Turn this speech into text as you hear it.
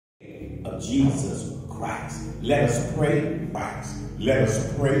name of Jesus Christ. Let us pray, Christ. Let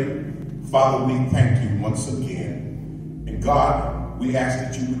us pray. Father, we thank you once again. And God, we ask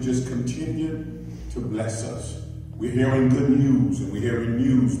that you would just continue to bless us. We're hearing good news, and we're hearing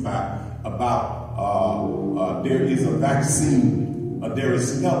news about there is a vaccine, there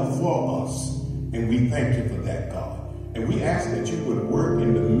is help for us, and we thank you for that, God. And we ask that you would work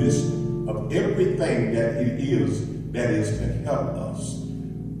in the midst of everything that it is that is to help us.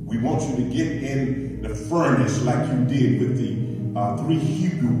 We want you to get in the furnace like you did with the 3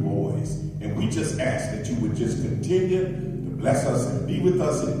 Hebrew boys. And we just ask that you would just continue to bless us and be with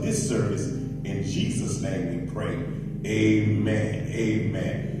us in this service. In Jesus' name we pray. Amen.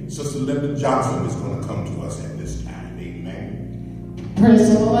 Amen. Sister Linda Johnson is going to come to us at this time. Amen.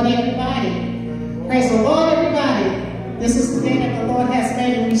 Praise the Lord, everybody. Praise the Lord, everybody. This is the day that the Lord has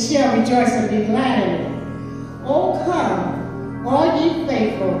made, and we shall rejoice and be glad in it. Oh, come, all ye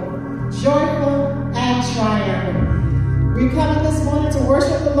faithful, joyful and triumphant. We come this morning to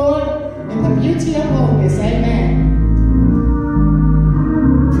worship the Lord in the beauty of holiness. Amen.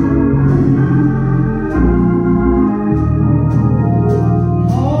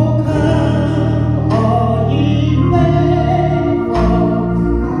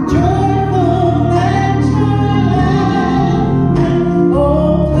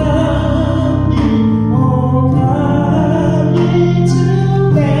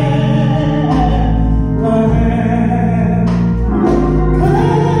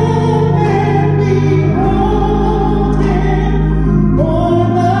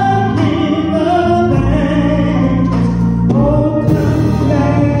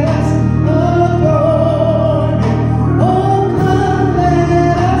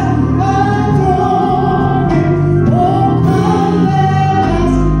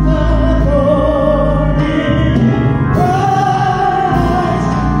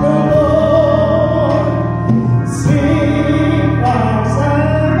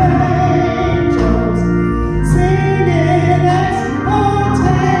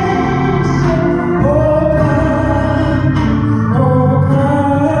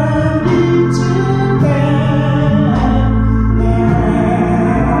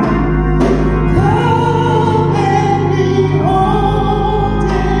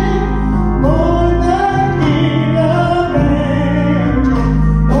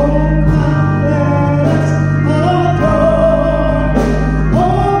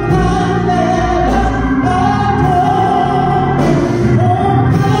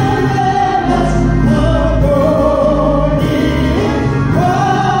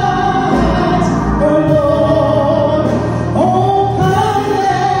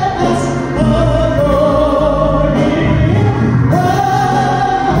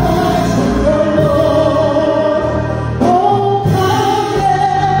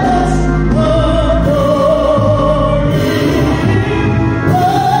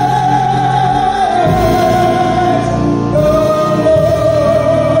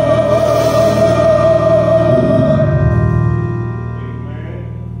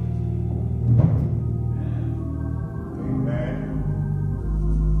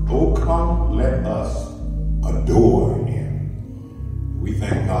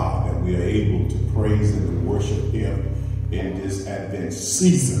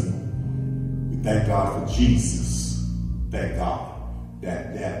 Jesus, thank God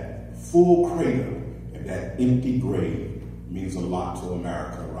that full crater and that empty grave means a lot to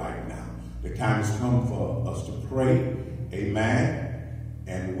America right now. The time has come for us to pray, amen,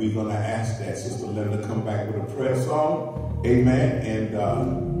 and we're going to ask that Sister Linda come back with a prayer song, amen, and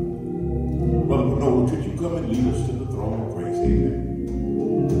Brother Bernard, could you come and lead us to the throne of grace, amen.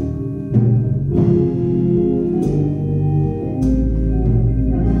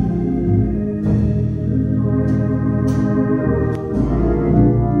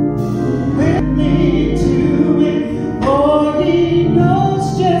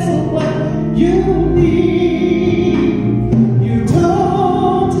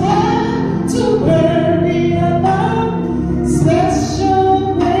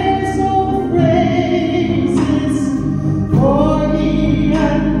 For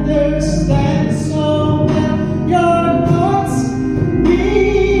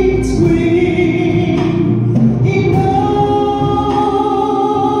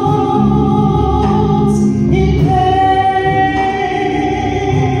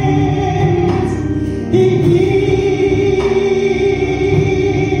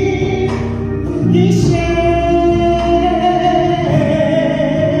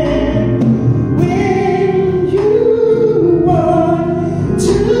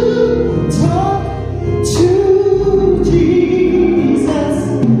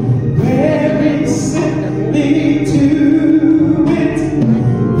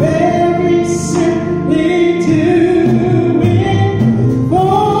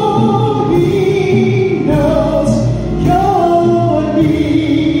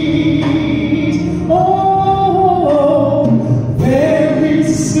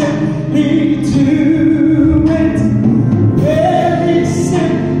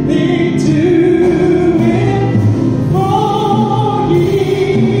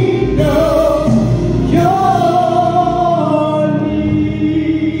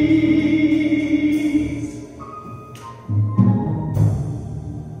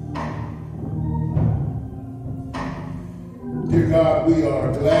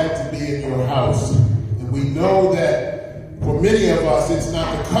glad to be in your house. And we know that for many of us, it's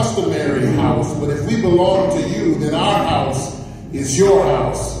not the customary house, but if we belong to you, then our house is your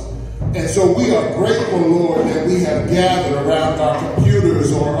house. And so we are grateful, Lord, that we have gathered around our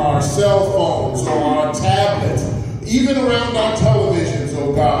computers or our cell phones or our tablets, even around our televisions,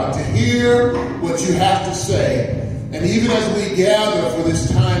 oh God, to hear what you have to say. And even as we gather for this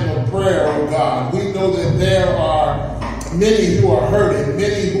time of prayer, oh God, we know that there are many who are hurting,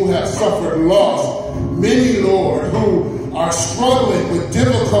 many who have suffered loss, many, Lord, who are struggling with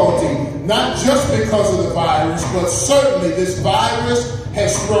difficulty, not just because of the virus, but certainly this virus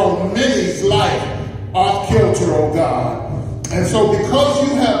has thrown many's life off kilter, oh God. And so because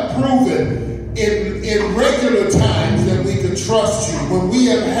you have proven in regular times that we can trust you, when we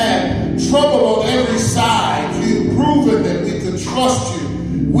have had trouble on every side, you've proven that we can trust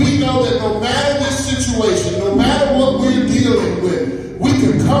you. We know that no matter this situation, no matter what we're dealing with, we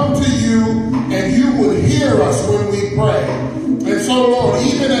can come to you and you would hear us when we pray. And so, Lord,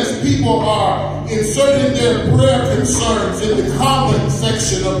 even as people are inserting their prayer concerns in the comment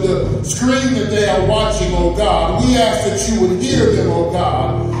section of the screen that they are watching, oh God, we ask that you would hear them, oh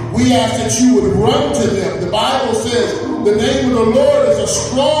God. We ask that you would run to them. The Bible says the name of the Lord is a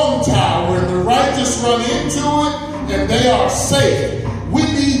strong tower, and the righteous run into it, and they are safe. We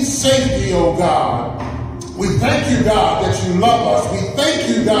need safety, oh God. We thank you, God, that you love us. We thank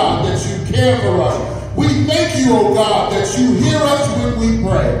you, God, that you care for us. We thank you, oh God, that you hear us when we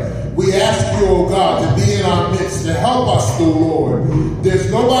pray. We ask you, oh God, to be in our midst, to help us, oh Lord.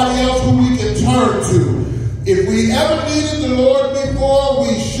 There's nobody else who we can turn to. If we ever needed the Lord before,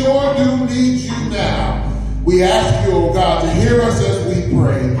 we sure do need you now. We ask you, oh God, to hear us as we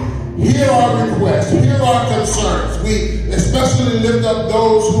pray. Hear our requests, hear our concerns. We especially lift up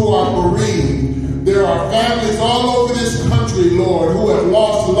those who are bereaved. There are families all over this country, Lord, who have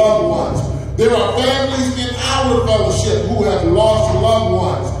lost loved ones. There are families in our fellowship who have lost loved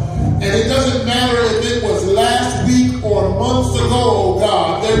ones. And it doesn't matter if it was last week or months ago, oh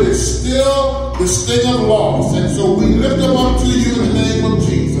God, there is still the sting of loss. And so we lift them up to you in the name of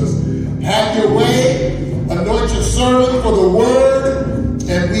Jesus. Have your way. Anoint your servant for the word.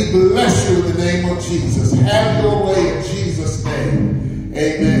 And we bless you in the name of Jesus. Have your way in Jesus' name.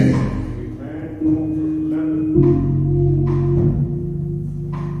 Amen.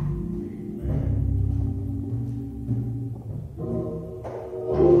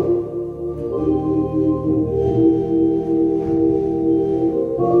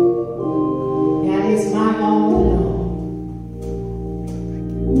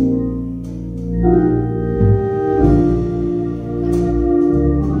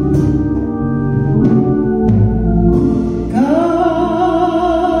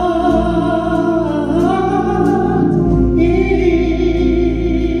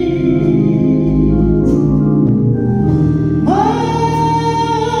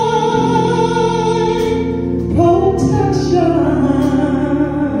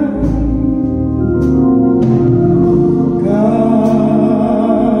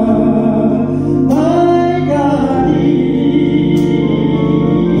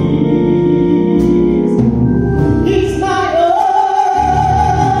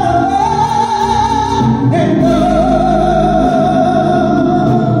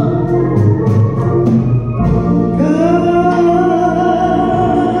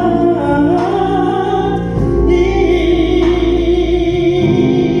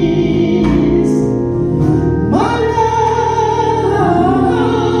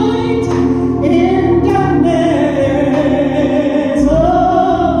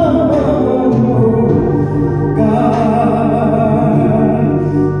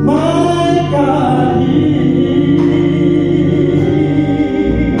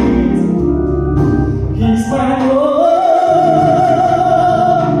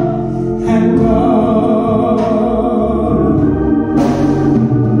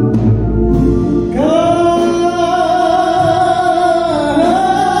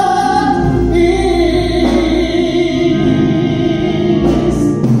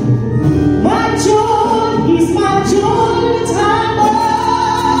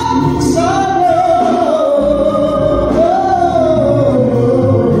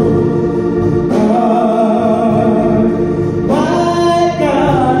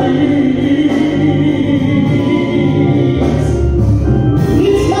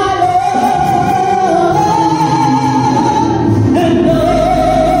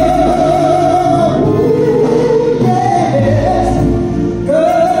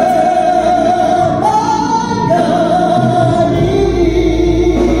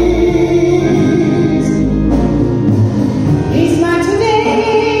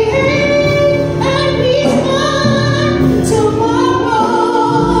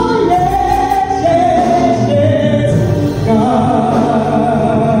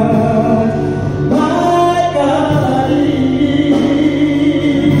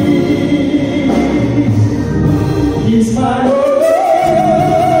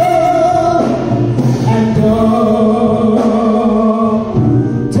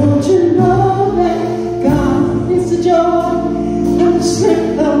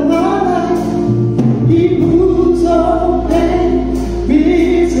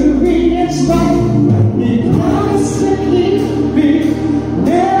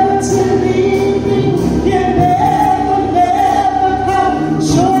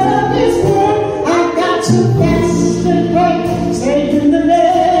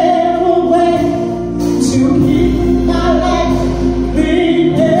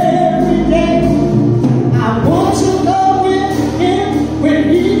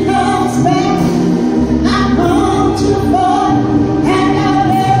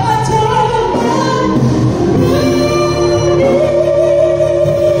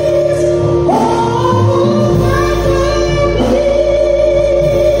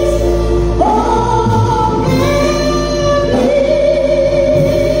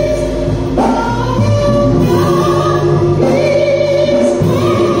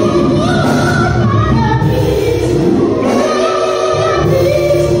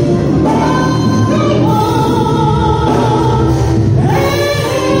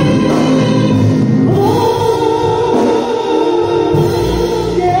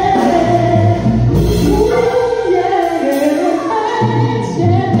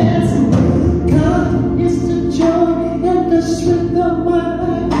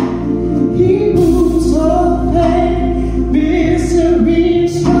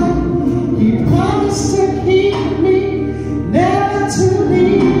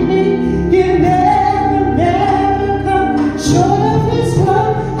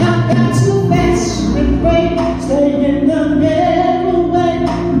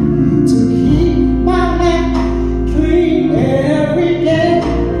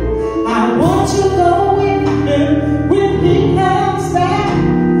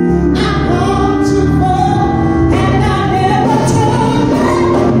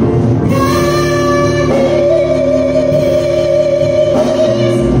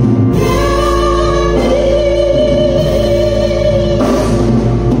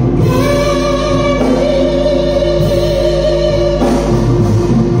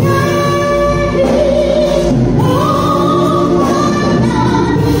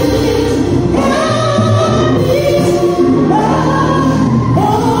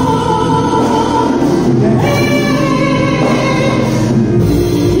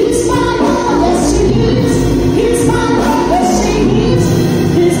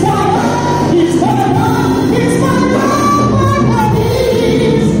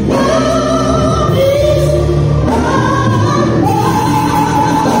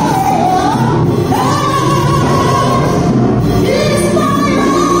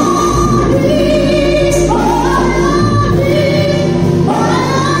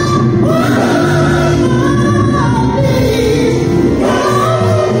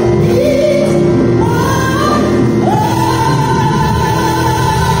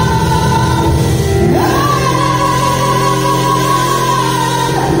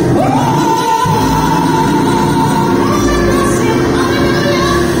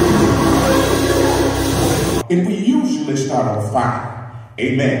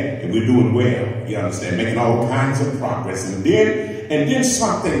 Amen. And we're doing well. You understand? Making all kinds of progress. And then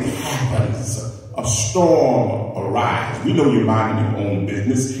something happens. A storm arises. We know you're minding your own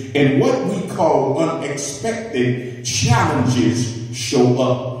business. And what we call unexpected challenges show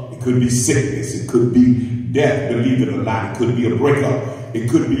up. It could be sickness. It could be death, believe it or not. It could be a breakup. It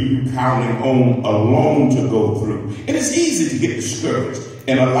could be you counting on a loan to go through. And it's easy to get discouraged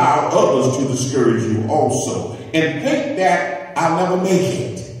and allow others to discourage you also. And think that I'll never make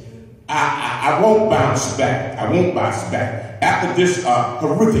it. I won't bounce back. I won't bounce back after this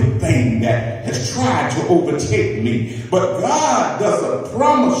horrific thing that has tried to overtake me. But God doesn't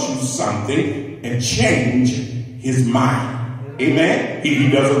promise you something and change his mind. Amen. He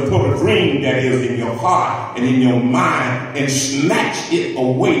doesn't put a dream that is in your heart and in your mind and snatch it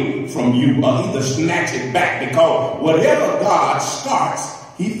away from you, or either snatch it back, because whatever God starts,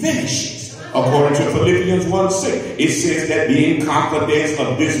 he finishes. According to Philippians 1:6, it says that being confident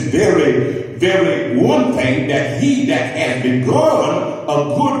of this very one thing, that he that has begun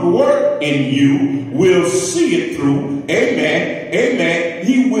a good work in you will see it through. Amen. Amen.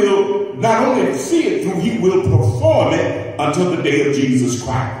 He will not only see it through, he will perform it until the day of Jesus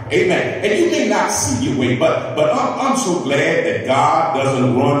Christ. Amen. And you may not see your way, but I'm so glad that God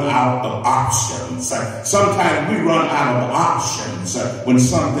doesn't run out of options. Sometimes we run out of options when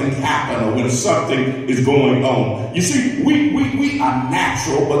something happens or when something is going on. You see, we are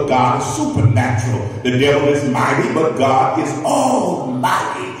natural, but God is supernatural. The devil is mighty, but God is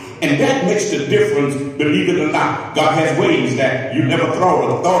almighty. And that makes the difference, believe it or not. God has ways that you never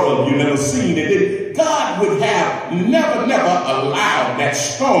thought of, you never seen it. God would have never allowed that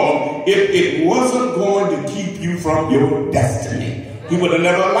storm if it wasn't going to keep you from your destiny. He would have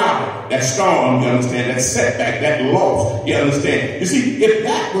never allowed it. That storm, you understand, that setback, that loss, you understand. You see, if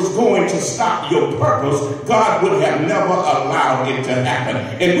that was going to stop your purpose, God would have never allowed it to happen.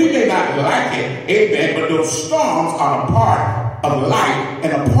 And we may not like it, amen, but those storms are a part of life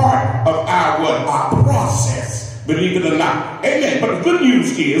and a part of our process. Believe it or not. Amen. But the good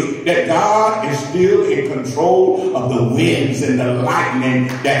news is that God is still in control of the winds and the lightning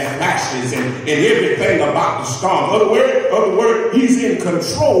that flashes and everything about the storm. Other word, he's in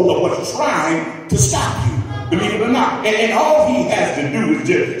control of what's trying to stop you. Believe it or not. And all he has to do is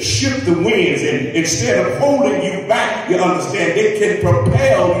just shift the winds, and instead of holding you back, you understand, they can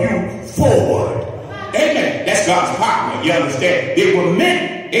propel you forward. Amen. That's God's power. You understand? They were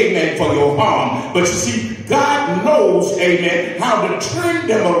meant, amen, for your harm. But you see, God knows, amen, how to turn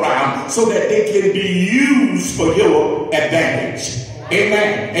them around so that they can be used for your advantage.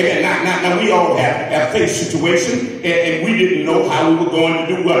 Amen. Amen. Now we all have faced situations, and we didn't know how we were going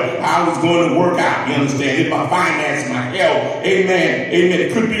to do how it was going to work out. You understand? It's my finance, my health. Amen. Amen.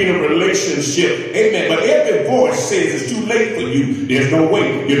 It could be in a relationship. Amen. But every voice says it's too late for you. There's no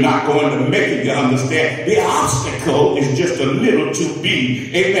way. You're not going to make it. You understand? The obstacle is just a little too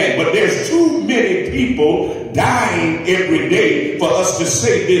big. Amen. But there's too many people dying every day for us to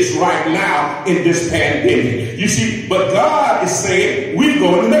say this right now in this pandemic. You see, but God is saying we're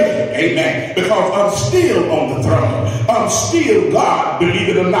going to make it. Amen. Because I'm still on the throne. I'm still God, believe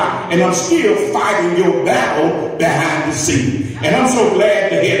it or not. And I'm still fighting your battle behind the scene. And I'm so glad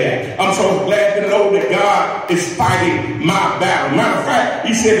to hear that. I'm so glad to know that God is fighting my battle. Matter of fact,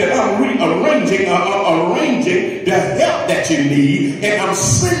 he said that I'm arranging the help that you need, and I'm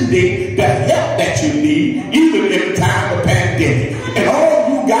sending the help that you need, even in the time of pandemic. And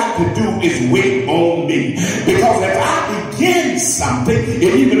all you got to do is wait on me. Because if I begin something, and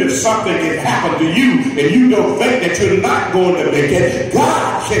even if something has happened to you, and you don't think that you're not going to make it,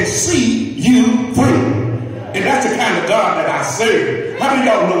 God can see you through. And that's the kind of God that I serve. How many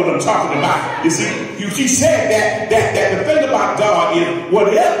of y'all know what I'm talking about? You see, he said that the thing about God is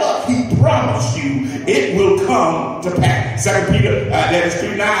whatever he promised you, it will come to pass. 2 Peter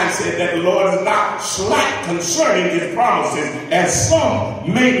 3:9 said that the Lord is not slack concerning his promises, as some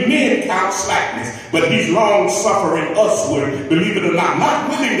men count slackness, but he's long suffering usward, believe it or not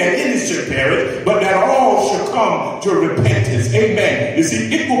willing that any should perish, but that all should come to repentance. Amen. You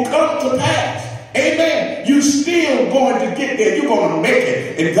see, it will come to pass. Amen. You're still going to get there. You're going to make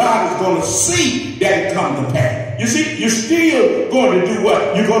it. And God is going to see that it come to pass. You see, you're still going to do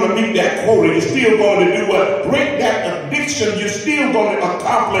what? You're going to meet that quota. You're still going to do what? Break that addiction. You're still going to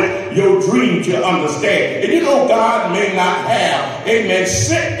accomplish your dreams, you understand. And you know, God may not have, amen,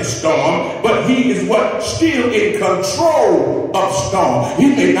 set the storm, but he is what? Still in control of storm.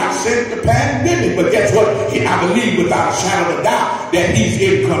 He may not send the pandemic, but guess what? I believe without a shadow of a doubt that he's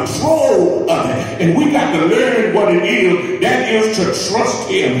in control of it. And we got to learn what it is. That is to trust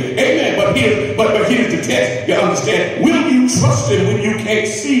him. Amen. But here's the test. You understand? Will you trust him when you can't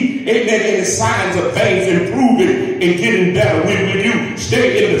see, amen, any signs of things improving and getting better? Will you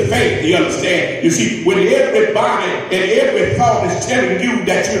stay in the faith? You understand? You see, when everybody and every thought is telling you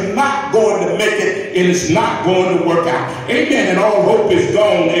that you're not going to make it and it's not going to work out. Amen. And all hope is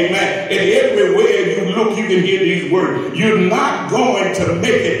gone. Amen. And everywhere you look, you can hear these words. You're not going to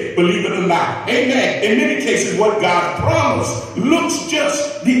make it, believe it or not. Amen. In many cases, what God promised looks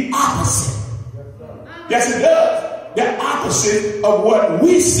just the opposite. Yes, it does. The opposite of what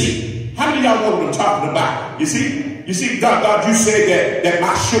we see. How many of y'all know what I'm talking about? You see, God, you said that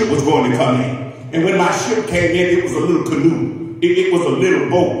my ship was going to come in. And when my ship came in, it was a little canoe. It was a little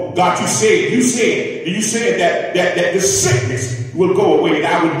boat. God, you said that the sickness will go away and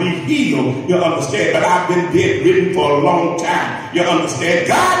I would be healed. You understand? But I've been bedridden for a long time. You understand?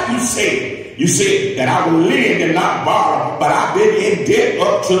 God, you said that I will lend and not borrow, but I've been in debt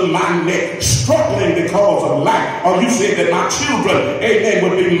up to my neck, struggling because of life. Or you said that my children, amen,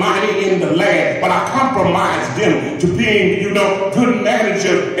 would be mighty in the land, but I compromised them to being, good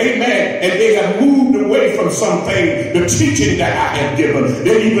managers, amen. And they have moved away from something, the teaching that I have given.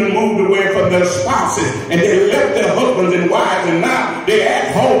 They even moved away from their spouses, and they left their husbands and wives, and now they're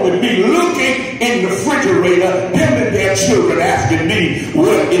at home with me, looking in the refrigerator, them and their children asking me,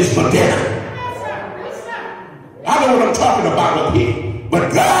 what is for dinner? I know what I'm talking about up here.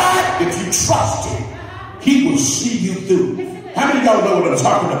 But God, if you trust him, he will see you through. How many of y'all know what I'm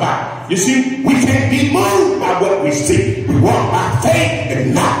talking about? You see, we can't be moved by what we see. We walk by faith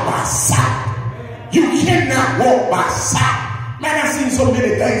and not by sight. You cannot walk by sight. Man, I've seen so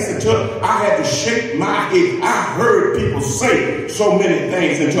many things until I had to shake my head. I heard people say so many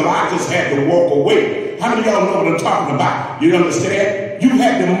things until I just had to walk away. How many of y'all know what I'm talking about? You understand? You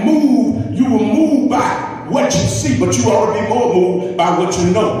had to move. You were moved by what you see, but you ought to be more moved by what you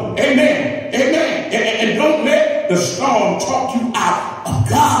know. Amen. Amen. And don't let the storm talk you out of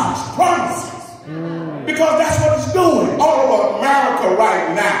God's promises. Because that's what it's doing. All over America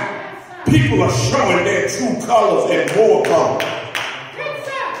right now, people are showing their true colors and more colors.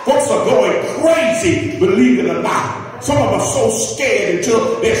 Folks are going crazy, believe it or not. Some of them are so scared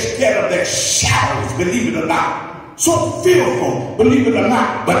until they're scared of their shadows, believe it or not. So fearful, believe it or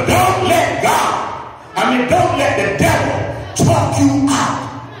not. But don't let don't let the devil talk you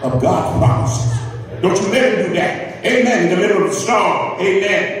out of God's promises. Don't you let him do that. Amen. In the middle of the storm.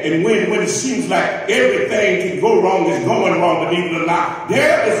 Amen. And when it seems like everything can go wrong, is going wrong, believe it or not.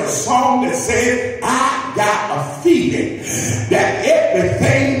 There is a song that says, I got a feeling that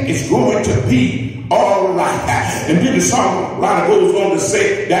everything is going to be all right. And then the songwriter goes on to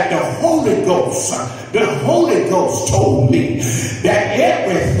say that the Holy Ghost told me that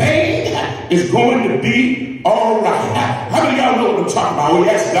everything is going to be all right. How many of y'all know what I'm talking about? Oh,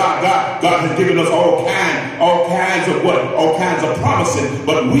 yes, God has given us all kinds of promises,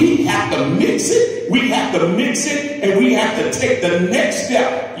 but we have to mix it. We have to mix it, and we have to take the next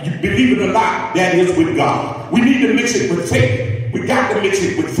step. You believe it or not, that is with God. We need to mix it with faith. We got to mix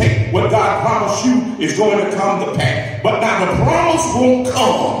it with faith. What God promised you is going to come to pass. But now the promise won't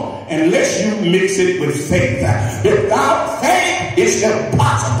come unless you mix it with faith. Without faith, it's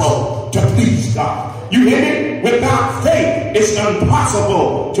impossible to please God. You hear me? Without faith, it's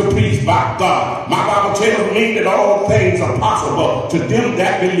impossible to please God. My Bible tells me that all things are possible to them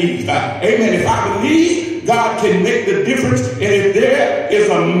that believe. Amen. If I believe, God can make the difference. And if there is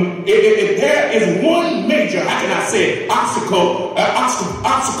one major, how can I say, obstacle,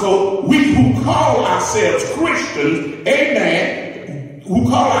 we who call ourselves Christians, amen, who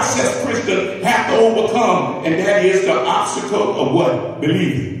call ourselves Christians have to overcome, and that is the obstacle of what?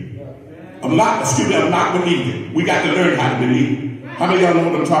 Believing. I'm not believing. We got to learn how to believe. How many of y'all know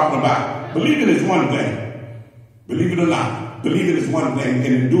what I'm talking about? Believing is one thing. Believe it or not. Believing is one thing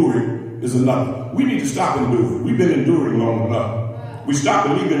and enduring is another. We need to stop enduring. We've been enduring long enough. We stopped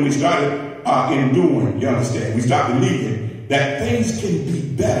believing. We started enduring. You understand? We stopped believing that things can be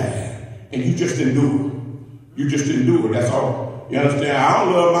better. And you just endure. You just endure. That's all. You understand? I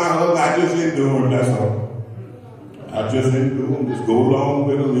don't love my husband. I just endure. That's all. I just endure, just go along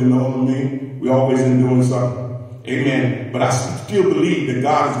with them, you know what I mean? We always enduring something. Amen. But I still believe that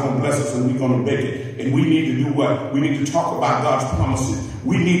God is going to bless us and we're going to make it. And we need to do what? We need to talk about God's promises.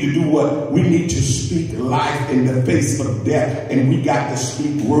 We need to do what? We need to speak life in the face of death. And we got to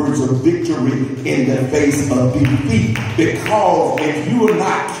speak words of victory in the face of defeat. Because if you are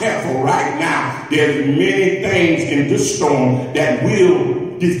not careful right now, there's many things in this storm that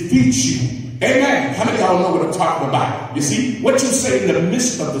will defeat you. Amen. How many of y'all know what I'm talking about? You see, what you say in the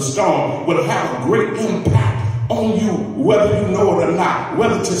midst of the storm will have a great impact on you, whether you know it or not.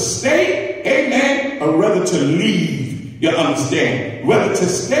 Whether to stay, amen, or whether to leave. You understand? Whether to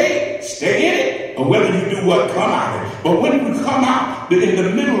stay in it, or whether you do what? Come out of it. But when you come out in the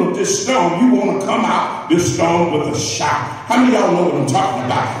middle of this storm, you want to come out this storm with a shout. How many of y'all know what I'm talking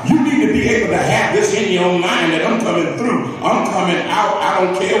about? You need to be able to have this in your mind that I'm coming through. I'm coming out. I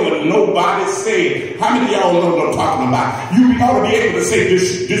don't care what nobody said. How many of y'all know what I'm talking about? You ought to be able to say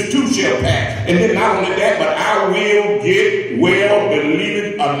this too shall pass. And then not only that, but I will get well, believe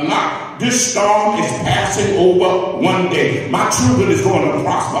it or not. This storm is passing over one day. My children is going to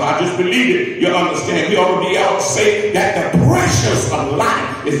prosper. I just believe it. You understand? We ought to be able to say that the pressures of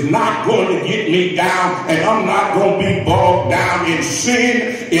life is not going to get me down, and I'm not going to be bogged down in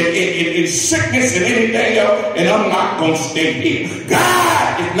sin, in sickness and anything else, and I'm not going to stay here.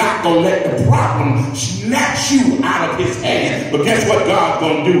 God is not going to let the problem snatch you out of his hand. But guess what God's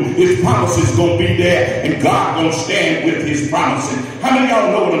going to do? His promises going to be there, and God going to stand with his promises. How many of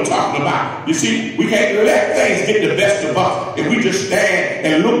y'all know what I'm talking about? You see, we can't let things get the best of us if we just stand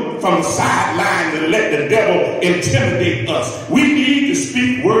and look from the sidelines and let the devil intimidate us. We need to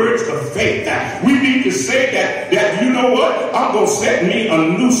speak words of faith. We need to say that you know what? I'm going to set me a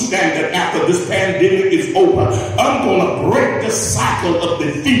new standard after this pandemic is over. I'm going to break the cycle of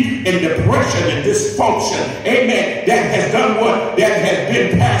defeat and depression and dysfunction. Amen. That has done what? That has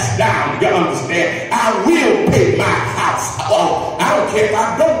been passed down. You understand? I will pay my house off. I don't care if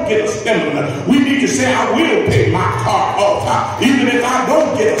I don't get a stimulus. We need to say I will pay my car off. Even if I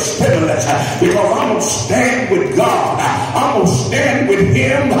don't get a stimulus. Because I'm going to stand with God. I'm going to stand with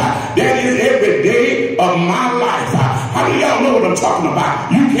him. That is every day of my life. How do y'all know what I'm talking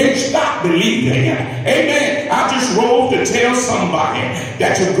about? You can't stop believing. Amen. I just rose to tell somebody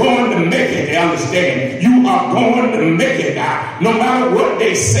that you're going to make it. They understand. You are going to make it. No matter what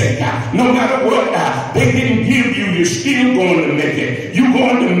they say. No matter what they didn't give you, you're still going to make it. You're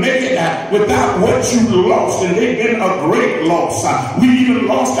going to make it without what you lost. And they've been a great loss. We even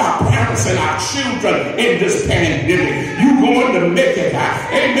lost our parents and our children in this pandemic. You're going to make it.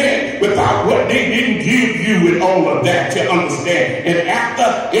 Amen. Without what they didn't give you and all of that, to understand. And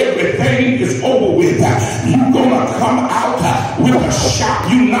after everything is over with, you're going to come out with a shout.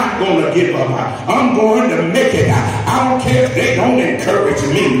 You're not going to give up. I'm going to make it. I don't care if they don't encourage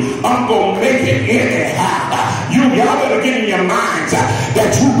me. I'm going to make it anyhow. Y'all better get in your minds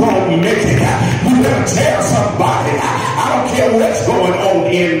that you're going to make it. You better tell somebody, I don't care what's going on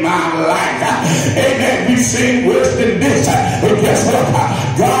in my life. Amen. We sing worse than this. But guess what?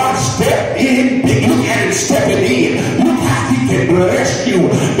 God stepped in. Look at him stepping in. Look how he can bless you.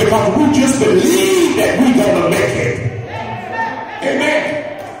 Because we just believe that we're going to make it.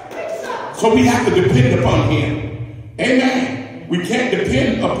 Amen. So we have to depend upon him. Amen. We can't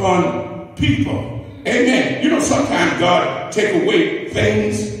depend upon people. Amen. You know, sometimes God take away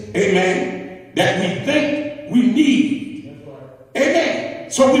things, amen, that we think we need. Amen.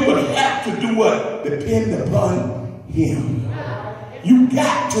 So we would have to do what? Depend upon him. You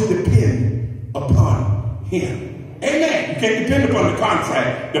got to depend upon him. Amen. You can't depend upon the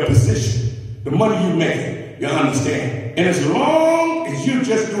contract, the position, the money you make. You understand? And as long as you're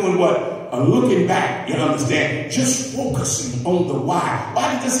just doing what? Looking back, you understand? Just focusing on the why.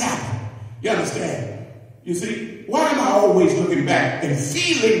 Why did this happen? You understand? You see, why am I always looking back and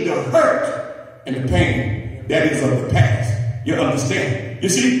feeling the hurt and the pain that is of the past? You understand? You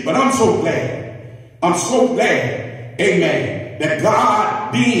see, but I'm so glad. I'm so glad, amen, that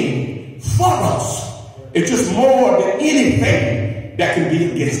God being for us is just more than anything that can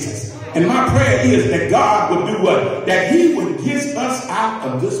be against us. And my prayer is that God would do what? That he would get us out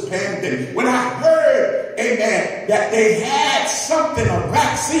of this pandemic. When I heard, amen, that they had something, a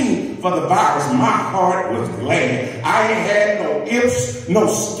vaccine for the virus, my heart was glad. I ain't had no ifs, no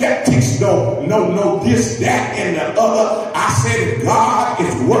skeptics, no this, that, and the other. I said, God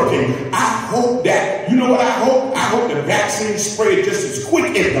is working. I hope that, you know what I hope? I hope the vaccine vaccine spread just as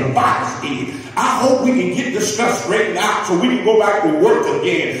quick as the virus did. I hope we can get this stuff straightened out so we can go back to work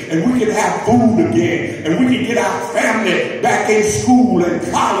again, and we can have food again, and we can get our family back in school and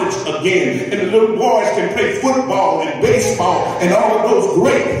college again, and the little boys can play football and baseball and all of those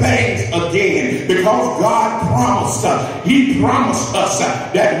great things again, because God promised us. He promised us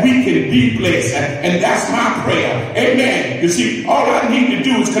that we can be blessed, and that's my prayer. Amen. You see, all I need to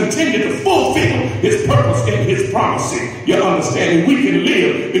do is continue to fulfill his purpose and his promises. You understand? And we can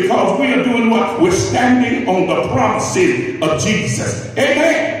live because we are doing what? We're standing on the promises of Jesus.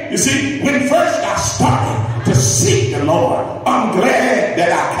 Amen. You see, when first I started to seek the Lord, I'm glad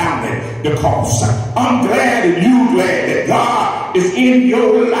that I counted the cost. I'm glad and you're glad that God is in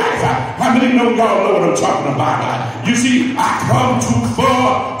your life. How many know y'all know what I'm talking about? You see, I come too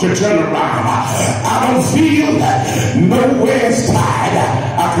far to turn around. I don't feel nowhere tired.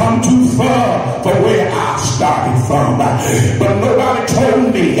 I come too far from where I started from. But nobody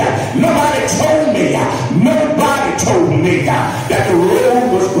told me that the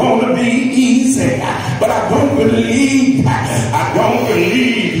road was going to be easy. But I don't believe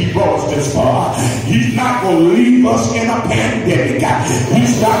he brought us this far. He's not going to leave us in a pandemic.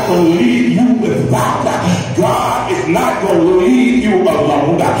 He's not going to leave you without. God is not going to leave you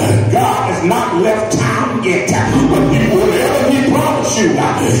alone. God has not left town yet. But whatever he promised you,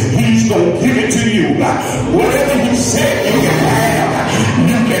 he's going to give it to you. Whatever he said you can have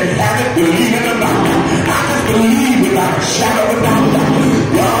it, believe it or not. I just believe without a shadow of a doubt.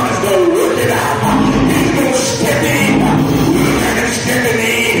 God is going to work it out. He's going to step in. Look at him stepping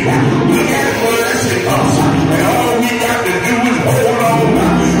in. Look at him blessing us. And all we got to do is hold on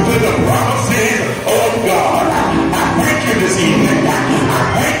to the promises of God. I thank you this evening. I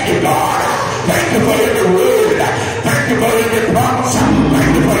thank you, God. Thank you for every word. Thank you for every promise.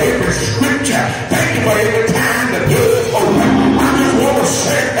 Thank you for every scripture. Thank you for every time the doors open. I just want to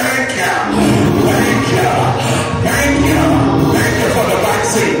say thank you. Thank you. Thank you. Thank you for the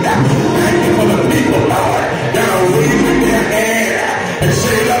vaccine. Thank you for the people, Lord, that are raising their hand and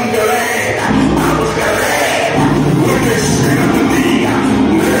saying, I'm glad. I was glad when they said